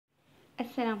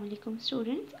Assalamu alaikum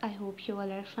students. I hope you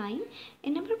all are fine.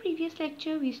 In our previous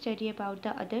lecture we studied about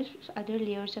the other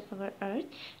layers of our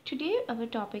earth. Today our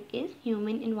topic is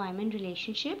human environment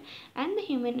relationship, and the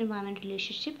human environment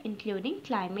relationship including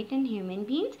climate and human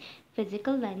beings,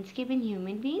 physical landscape and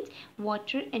human beings,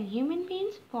 water and human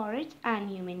beings, forests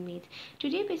and human beings.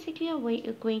 Today basically we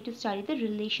are going to study the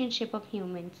relationship of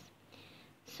humans.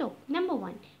 So, number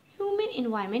one, human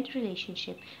environment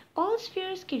relationship. All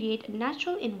spheres create a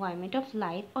natural environment of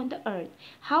life on the earth.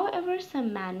 However,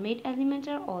 some man-made elements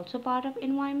are also part of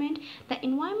environment. The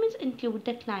environments include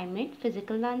the climate,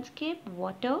 physical landscape,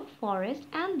 water, forest,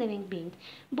 and living beings.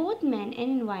 Both man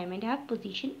and environment have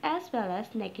position as well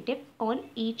as negative on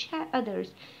each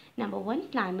others. Number one,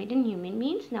 climate and human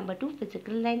beings. Number two,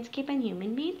 physical landscape and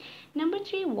human beings. Number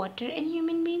three, water and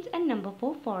human beings. And number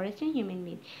four, forest and human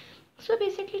beings. So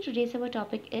basically today's our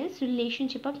topic is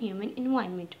relationship of human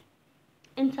environment.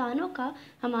 इंसानों का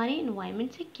हमारे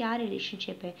environment से क्या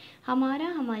relationship है, हमारे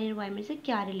environment से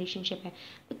क्या relationship है.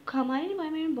 हमारे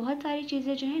इन्वायरमेंट में बहुत सारी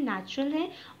चीज़ें जो है नेचुरल हैं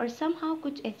और समहाउ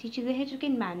कुछ ऐसी चीज़ें हैं जो कि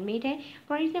मैन मेड है.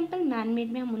 फॉर एग्जांपल मैन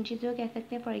मेड में हम उन चीज़ों को कह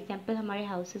सकते हैं, फॉर एग्जांपल हमारे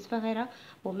हाउसेस वगैरह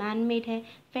वो मैन मेड है,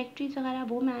 फैक्ट्रीज वगैरह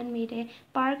वो मैन मेड है,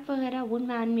 पार्क वगैरह वो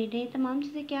मैन मेड है. ये तमाम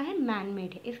चीज़ें क्या है, मैन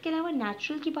मेड है. इसके अलावा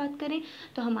नेचुरल की बात करें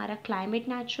तो हमारा क्लाइमेट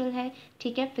नेचुरल है,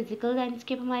 ठीक है, फिजिकल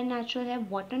लैंडस्केप हमारे नेचुरल है,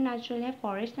 वाटर नेचुरल है,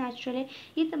 फॉरेस्ट नेचुरल है.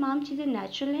 ये तमाम चीज़ें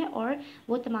नेचुरल है और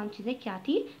वो तमाम चीज़ें क्या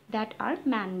थी, that are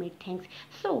man made things.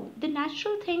 So the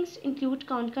natural things include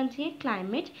कौन कौन सी है.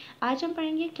 क्लाइमेट, आज हम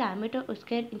पढ़ेंगे क्लाइमेट और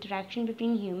उसके interaction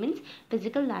between humans,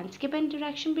 physical landscape and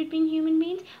interaction between human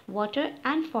beings, water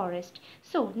and forest.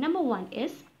 So number one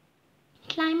is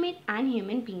climate and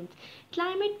human beings.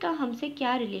 Climate का हमसे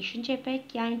क्या रिलेशनशिप है,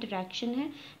 क्या इंटरेक्शन है.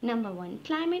 Number one,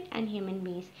 climate and human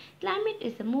beings. Climate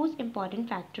is the most important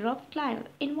factor of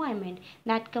environment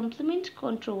that complements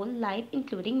control life,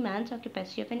 including man's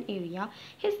occupancy of an area,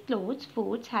 his clothes,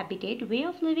 foods, habitat, way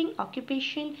of living,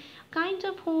 occupation, kinds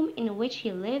of home in which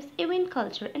he lives, even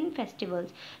culture and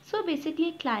festivals. So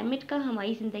basically climate का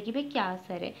हमारी ज़िंदगी पे क्या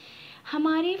असर है.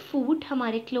 हमारे food,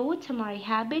 हमारे clothes, हमारे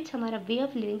हैबिट्स, हमारा way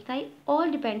of living style all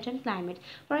depends on climate.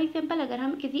 For example अगर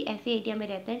हम किसी ऐसे एरिया में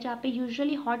रहते हैं जहाँ पे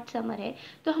यूजुअली हॉट समर है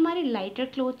तो हमारे लाइटर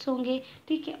क्लोथ्स होंगे,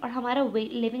 ठीक है, और हमारा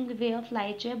लिविंग वे ऑफ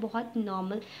लाइफ जो है बहुत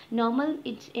नॉर्मल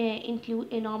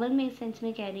नॉर्मल में इस सेंस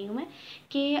में कह रही हूँ मैं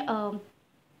कि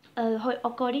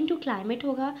अकॉर्डिंग टू क्लाइमेट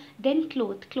होगा. देन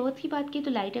क्लोथ की बात की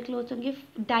तो लाइटर क्लोथ्स होंगे.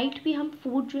 डाइट भी हम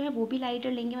फूड जो है वो भी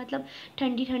लाइटर लेंगे, मतलब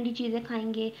ठंडी ठंडी चीज़ें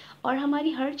खाएंगे, और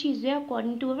हमारी हर चीज़ जो है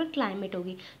अकॉर्डिंग टू अवर क्लाइमेट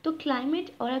होगी. तो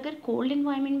क्लाइमेट, और अगर कोल्ड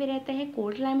इन्वायरमेंट में रहता है,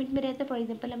 कोल्ड क्लाइमेट में रहता है, फॉर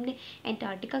एग्जाम्पल हमने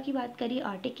एंटार्क्टिका की बात करी,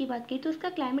 आर्टिक की बात करी, तो उसका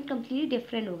क्लाइमेट कम्प्लीटली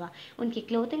डिफरेंट होगा. उनकी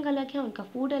क्लोथिंग अलग है, उनका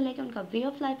फूड अलग है, उनका वे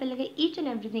ऑफ लाइफ अलग है. Each and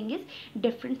everything is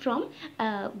different from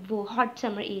वो hot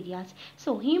summer areas.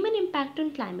 So human impact on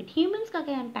climate. Humans का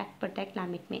क्या इम्पैक्ट पड़ता है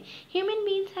क्लाइमेट में. Human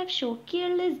beings have show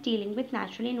careless dealing with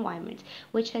natural environments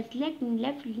which has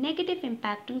left negative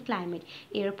impact on climate.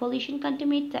 Air pollution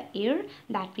contaminates the air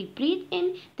that we breathe in.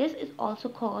 This is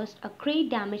also caused a great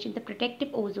damage in the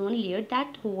protective ozone layer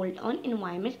that hold on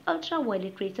environment's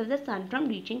ultraviolet rays of the sun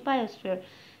from reaching biosphere.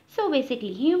 So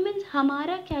basically humans,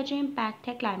 हमारा क्या जो impact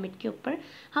है climate के ऊपर,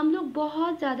 हम लोग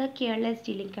बहुत ज़्यादा केयरलेस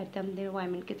डीलिंग करते हैं अपने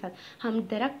एनवायरनमेंट के साथ. हम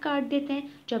दरख्त काट देते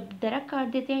हैं. जब दरख्त काट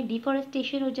देते हैं,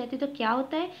 डिफॉरेस्टेशन हो जाती है, तो क्या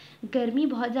होता है, गर्मी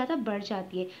बहुत ज़्यादा बढ़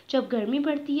जाती है. जब गर्मी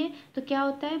बढ़ती है तो क्या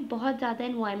होता है, बहुत ज़्यादा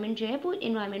एनवायरनमेंट जो है वो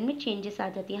एनवायरनमेंट में चेंजेस आ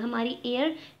जाती है. हमारी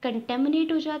एयर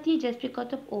कंटेमिनेट हो जाती है just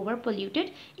because of over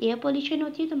polluted air. Pollution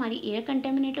होती है तो हमारी एयर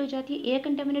कंटेमिनेट हो जाती है. एयर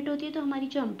कंटेमिनेट होती है तो हमारी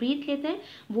जो हम ब्रीथ लेते हैं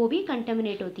वो भी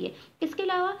कंटेमिनेट होती है. इसके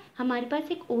अलावा हमारे पास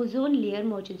एक ओजोन लेयर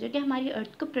मौजूद है जो कि हमारी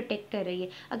अर्थ को प्रोटेक्ट कर रही है.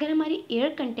 अगर हमारी एयर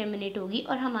कंटेमिनेट होगी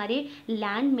और हमारे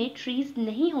लैंड में ट्रीज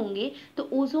नहीं होंगे तो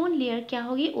ओजोन लेयर क्या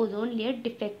होगी, ओजोन लेयर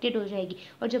डिफेक्टेड हो जाएगी.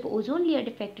 और जब ओजोन लेयर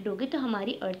डिफेक्टेड होगी तो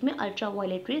हमारी अर्थ में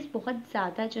अल्ट्रावायलेट रेज बहुत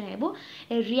ज़्यादा जो है वो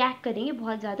रिएक्ट करेंगे,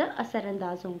 बहुत ज़्यादा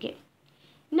असरअंदाज होंगे.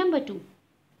 Number two,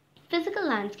 physical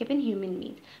landscape and human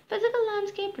beings. Physical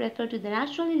landscape refer to the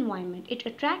natural environment. It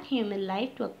attracts human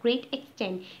life to a great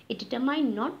extent. It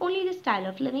determines not only the style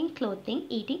of living, clothing,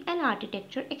 eating and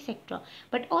architecture, etc.,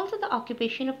 but also the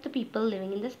occupation of the people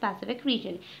living in the specific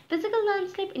region. Physical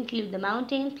landscape include the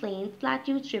mountains, plains,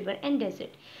 plateaus, river and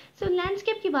desert. So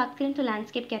landscape की बात करें तो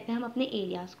landscape कहते हैं हम अपने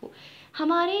areas को.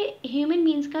 हमारे ह्यूमन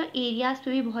बींग्स का एरियाज़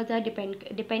पे भी बहुत ज़्यादा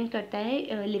डिपेंड करता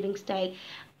है लिविंग स्टाइल.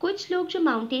 कुछ लोग जो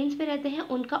माउंटेन्स पे रहते हैं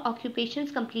उनका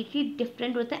ऑक्यूपेशंस कम्प्लीटली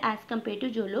डिफरेंट होता है एज़ कम्पेयर टू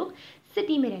जो लोग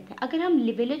सिटी में रहता है। अगर हम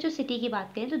विलेज और सिटी की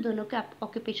बात करें तो दोनों के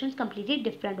ऑक्यूपेशंस कम्प्लीटली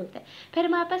डिफरेंट होते हैं। फिर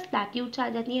हमारे पास प्लेट्यूट्स आ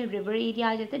जाती हैं, रिवर एरिया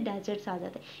आ जाते हैं, डेजर्ट्स आ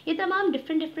जाते हैं। ये तमाम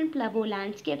डिफरेंट डिफरेंट वो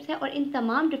लैंडस्केप्स हैं और इन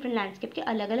तमाम डिफरेंट लैंडस्केप के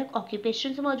अलग अलग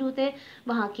ऑक्यूपेशंस मौजूद हैं।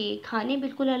 वहाँ के खाने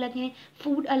बिल्कुल अलग हैं,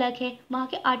 फूड अलग है, वहाँ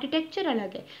के आर्किटेक्चर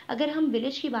अलग है। अगर हम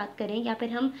विलेज की बात करें या फिर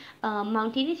हम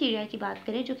माउंटेनियस एरिया की बात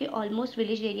करें जो कि ऑलमोस्ट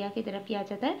विलेज एरिया की तरफ ही आ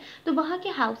जाता है, तो वहाँ के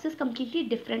हाउसेस कम्प्लीटली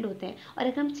डिफरेंट होते हैं। और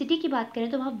अगर हम सिटी की बात करें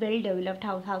तो वहाँ वेल डेवलप्ड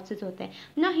हाउसेस होते हैं।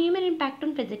 Now, human impact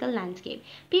on physical landscape.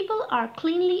 People are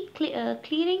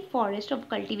clearing forest of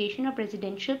cultivation or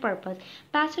residential purpose.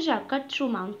 Passages are cut through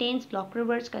mountains, block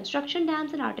rivers, construction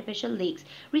dams, and artificial lakes.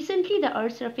 Recently, the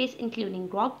Earth's surface, including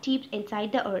rock deep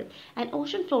inside the Earth and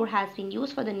ocean floor, has been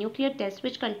used for the nuclear tests,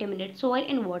 which contaminate soil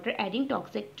and water, adding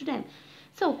toxic to them.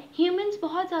 So, humans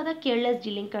बहुत ज़्यादा careless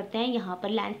dealing करते हैं यहाँ पर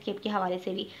landscape के हवाले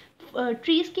से भी।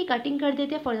 ट्रीज़ की कटिंग कर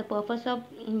देते हैं for the purpose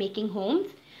of making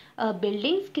Holmes,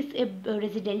 buildings किस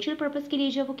रेजिडेंशियल पर्पस के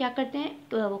लिए जो वो क्या करते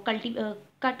हैं वो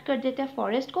कट कर देते हैं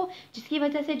फॉरेस्ट को, जिसकी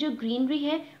वजह से जो ग्रीनरी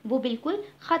है वो बिल्कुल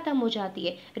ख़त्म हो जाती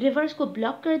है। रिवर्स को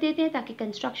ब्लॉक कर देते हैं ताकि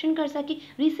कंस्ट्रक्शन कर सके।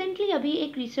 रिसेंटली अभी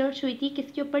एक रिसर्च हुई थी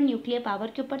किसके ऊपर, न्यूक्लियर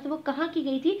पावर के ऊपर, तो वो कहाँ की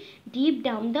गई थी, deep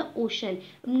down the ocean.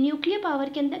 Nuclear power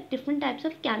के अंदर different types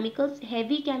of chemicals,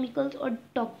 heavy chemicals और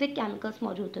टॉक्सिक केमिकल्स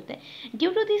मौजूद होते हैं।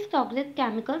 Due to this toxic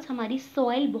chemicals हमारी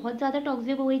सॉइल बहुत ज़्यादा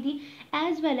टॉक्सिक हो गई थी,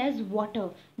 एज वेल एज वाटर,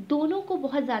 दोनों को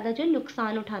बहुत ज़्यादा जो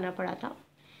नुकसान उठाना पड़ा था।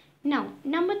 Now,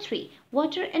 number 3,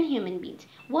 water and human beings.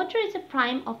 Water is a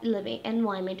prime of living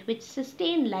environment which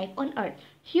sustain life on Earth.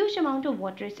 Huge amount of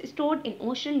water is stored in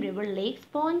ocean, river, lakes,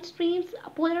 ponds, streams,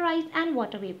 polarized and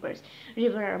water vapors.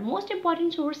 River are most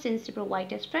important source since they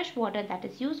provide us fresh water that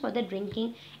is used for the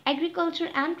drinking,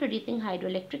 agriculture and producing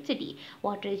hydroelectricity.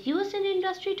 Water is used in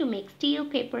industry to make steel,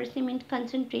 paper, cement,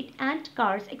 concentrate and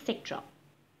cars, etc.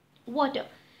 Water,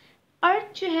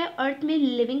 अर्थ जो है, अर्थ में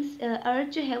living, अर्थ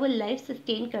जो है वो life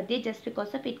sustain करती है just because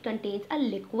of it contains a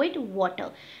liquid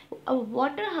water.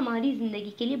 Water हमारी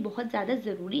ज़िंदगी के लिए बहुत ज़्यादा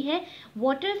ज़रूरी है।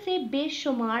 वाटर से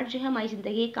बेशुमार जो है हमारी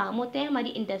ज़िंदगी के काम होते हैं, हमारी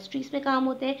इंडस्ट्रीज़ में काम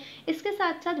होते हैं। इसके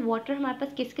साथ साथ वाटर हमारे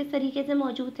पास किस किस तरीके से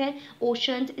मौजूद है,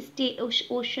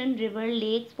 ocean, river,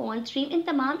 lakes, pond, stream, इन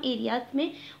तमाम एरियाज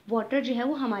में वाटर जो है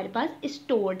वो हमारे पास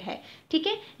स्टोर्ड है। ठीक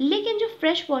है, लेकिन जो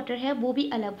फ्रेश वाटर है वो भी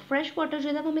अलग। फ्रेश वाटर जो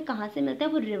है वो हमें कहाँ से मिलता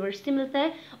है, वो रिवर्स से मिलता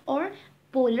है और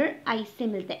पोलर आइस से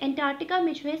मिलता है। एंटार्क्टिका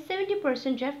में जो है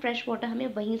 70% जो है फ्रेश वाटर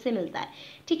हमें वहीं से मिलता है।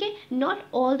 ठीक है, not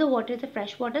all the water is a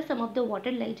fresh water, some of the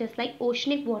water like just like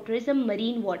oceanic water is a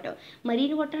marine water.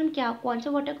 Marine water हम क्या, कौन सा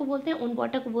वाटर को बोलते हैं, उन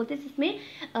वाटर को बोलते हैं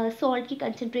जिसमें सॉल्ट की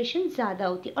कंसनट्रेशन ज़्यादा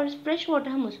होती है, और फ्रेश वाटर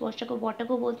हम उस वाटर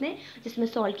को बोलते हैं जिसमें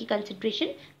सॉल्ट की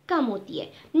कंसनट्रेशन कम होती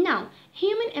है। Now,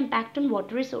 human impact on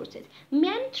water resources.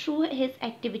 Man through his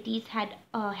activities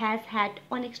has had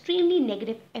an extremely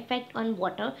negative effect on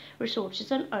water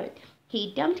resources on earth. He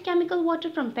dumped chemical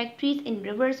water from factories in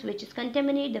rivers which is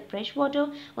contaminate the fresh water.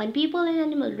 When people and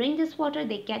animals drink this water,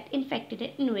 they get infected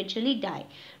and eventually die.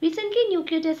 Recently,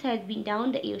 nuclear tests have been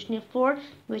down the ocean floor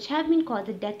which have been caused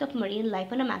the death of marine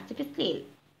life on a massive scale.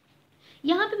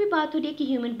 यहाँ पे भी बात हो रही है कि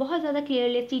human बहुत ज़्यादा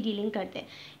केयरलेसली डीलिंग करते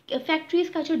हैं। फैक्ट्रीज़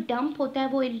का जो डंप होता है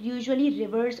वो यूजुअली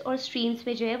रिवर्स और स्ट्रीम्स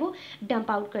में जो है वो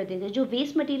डंप आउट कर देते हैं। जो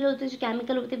वेस्ट मटेरियल होते हैं, जो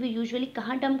केमिकल होते हैं, वो यूजुअली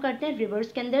कहाँ डंप करते हैं,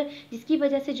 रिवर्स के अंदर, जिसकी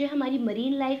वजह से जो है हमारी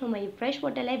मरीन लाइफ, हमारी फ्रेश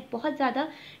वाटर लाइफ बहुत ज़्यादा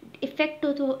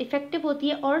इफेक्टिव होती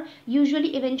है और यूजुअली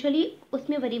इवेंचुअली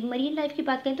उसमें मरीन लाइफ की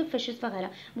बात करें तो फिशेस वगैरह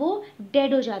वो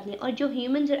डेड हो जाती हैं, और जो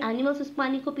ह्यूमन्स और एनिमल्स उस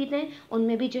पानी को पीते हैं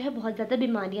उनमें भी जो है बहुत ज़्यादा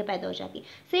बीमारियाँ पैदा हो जाती हैं।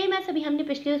 सेम ऐसा भी हमने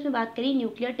पिछले उसमें बात करी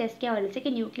न्यूक्लियर टेस्ट के हवाले से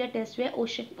कि न्यूक्लियर टेस्ट जो है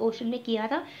ओशन में किया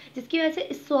था, जिसकी वजह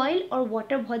से सॉइल और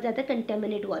वाटर बहुत ज़्यादा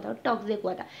कंटेमिनेट हुआ था और टॉक्सिक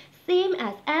हुआ था। Same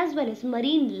as well as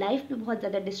marine life भी बहुत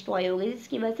ज़्यादा डिस्ट्रॉय हो गई,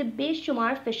 जिसकी वजह से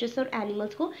बेशुमार फिशेस और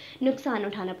एनिमल्स को नुकसान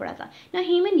उठाना पड़ा था। ना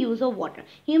human use of water,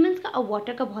 humans का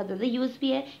वाटर का बहुत ज़्यादा यूज़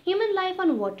भी है। Human life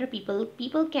on water,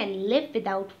 people can live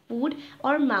without food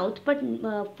और mouth but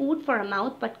food for a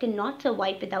mouth but can not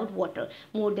survive without water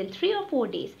more than 3 or 4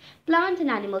 days. Plants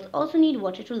and animals also need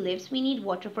water to live. We need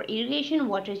water for irrigation.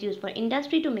 Water is used for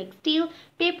industry to make steel,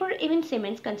 paper, even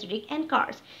cements, considering and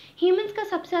cars. Humans का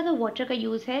सबसे ज़्यादा water का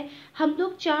use है। हम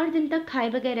लोग 4 दिन तक खाए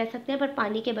बगैर रह सकते हैं पर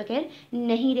पानी के बगैर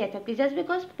नहीं रह सकते, जस्ट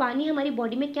बिकॉज पानी हमारी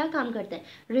बॉडी में क्या काम करता है,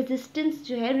 रेजिस्टेंस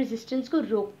जो है, रेजिस्टेंस को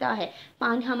रोकता है।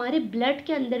 पानी हमारे ब्लड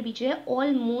के अंदर भी जो है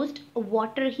ऑलमोस्ट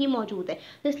वाटर ही मौजूद है,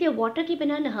 तो इसलिए वाटर के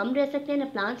बिना ना हम रह सकते हैं, ना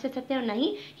प्लांट्स रह सकते हैं और ना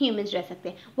ही ह्यूमंस रह सकते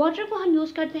हैं। वाटर को हम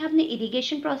यूज़ करते हैं अपने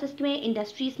इरिगेशन प्रोसेस में,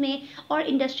 इंडस्ट्रीज़ में, और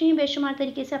इंडस्ट्री में बेशुमार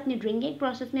तरीके से अपनी ड्रिंकिंग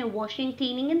प्रोसेस में, वॉशिंग,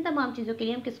 क्लीनिंग, इन तमाम चीज़ों के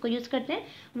लिए हम किसको यूज़ करते हैं,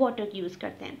 वाटर को यूज़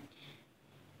करते हैं।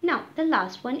 Now, the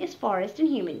last one is forest and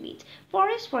human beings.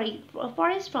 Forests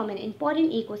form an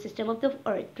important ecosystem of the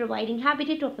earth, providing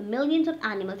habitat of millions of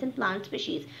animals and plant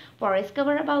species. Forests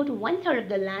cover about one third of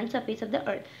the land surface of the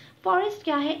earth. Forest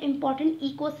क्या है? Important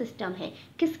ecosystem है.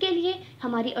 किसके लिए?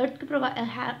 हमारी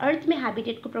अर्थ में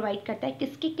habitat को provide करता है.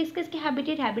 किसके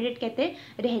हैबिटेट कहते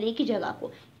हैं रहने की जगह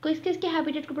को. किसके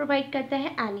हैबिटेट को प्रोवाइड करता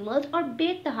है? एनिमल्स और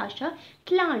बेतहाशा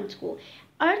प्लांट्स को.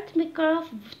 अर्थ में का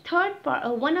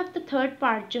one of the third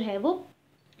part जो है वो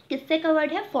किससे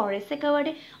कवर्ड है? फॉरेस्ट से कवर्ड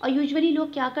है. और यूजुअली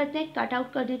लोग क्या करते हैं? कट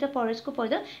आउट कर देते हैं फॉरेस्ट को for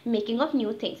the making of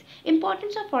new things.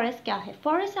 Importance of forest क्या है?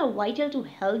 Forest are vital to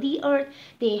healthy earth.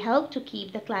 They help to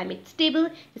keep the climate stable.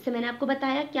 जैसे मैंने आपको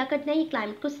बताया क्या करते हैं, ये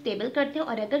क्लाइमेट को स्टेबल करते हैं.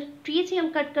 और अगर ट्रीज ही हम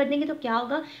कट कर देंगे तो क्या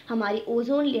होगा? हमारी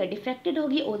ओजोन लेयर डिफेक्टेड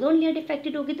होगी. ओजोन लेयर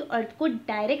डिफेक्टेड होगी तो अर्थ को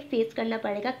डायरेक्ट फेस करना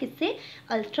पड़ेगा. किससे?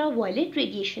 अल्ट्रा वायलेट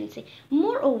रेडिएशन से.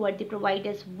 More over they provide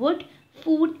us would,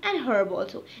 food and herb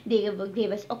also. They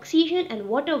gave us oxygen and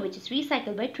water which is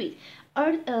recycled by trees.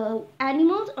 और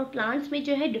animals और प्लांट्स में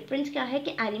जो है डिफरेंस क्या है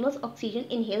कि एनिमल्स ऑक्सीजन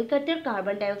इनहेल करते हैं और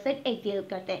कार्बन डाइऑक्साइड एक्सहेल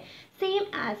करते हैं. सेम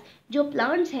एज जो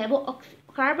प्लांट्स हैं वो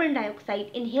कार्बन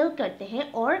डाइऑक्साइड इनहेल करते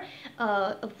हैं और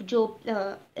जो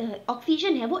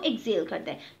ऑक्सीजन है वो एक्सहेल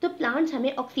करते हैं. तो प्लांट्स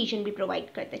हमें ऑक्सीजन भी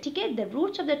प्रोवाइड करते हैं. ठीक है. The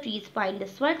roots of the trees bind the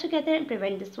soil together and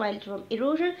prevent the soil from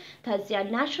erosion. Thus they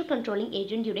are natural controlling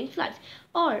agent during floods.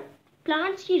 और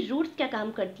प्लांट्स की रूट्स क्या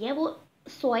काम करती हैं? वो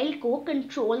सॉइल को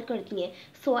कंट्रोल करती हैं.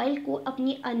 सॉइल को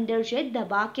अपनी अंदर जो है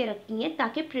दबा के रखती हैं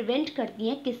ताकि प्रिवेंट करती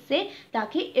हैं. किससे?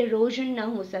 ताकि इरोजन ना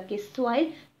हो सके, सॉइल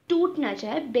टूट ना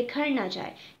जाए, बिखर ना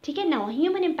जाए. ठीक है. Now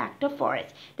human impact of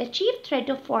forest. The chief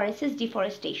threat of forest is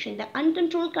deforestation. The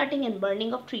uncontrolled cutting and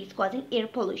burning of trees causing air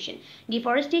pollution.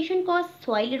 Deforestation causes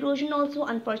soil erosion also,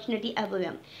 unfortunately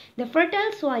everywhere. The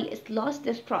fertile soil is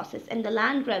lost this process and the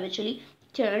land gradually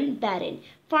turn barren.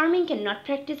 Farming cannot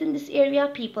practice in this area.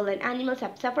 People and animals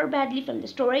have suffered badly from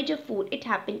the storage of food.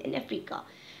 It happened in Africa.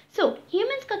 So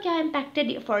humans का क्या impact है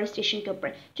deforestation के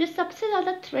ऊपर? जो सबसे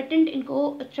ज़्यादा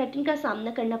threaten का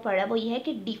सामना करना पड़ा वो ये है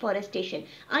कि डिफॉरेस्टेशन.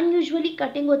 अनयूजुअली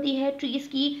कटिंग होती है ट्रीज़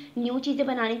की न्यू चीज़ें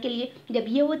बनाने के लिए. जब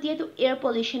ये होती है तो एयर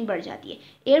पोल्यूशन बढ़ जाती है.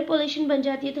 एयर पोल्यूशन बन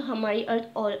जाती है तो हमारी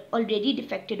अर्थ ऑलरेडी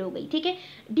डिफेक्टेड हो गई. ठीक है.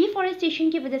 डिफॉरेस्टेशन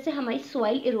की वजह से हमारी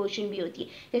सॉइल इरोजन भी होती है.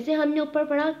 जैसे हमने ऊपर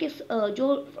पढ़ा कि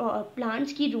जो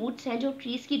प्लांट्स की रूट्स हैं, जो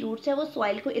ट्रीज़ की रूट्स हैं वो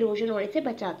सॉइल को इरोजन होने से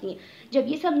बचाती हैं. जब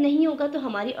ये सब नहीं होगा तो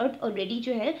हमारी अर्थ ऑलरेडी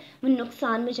जो है वो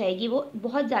नुकसान में जाएगी. वो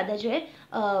बहुत ज़्यादा जो है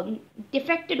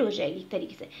डिफेक्टेड हो जाएगी एक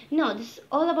तरीके से. Now this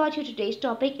all about your today's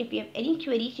topic. If you have any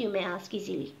queries you may ask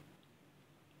easily.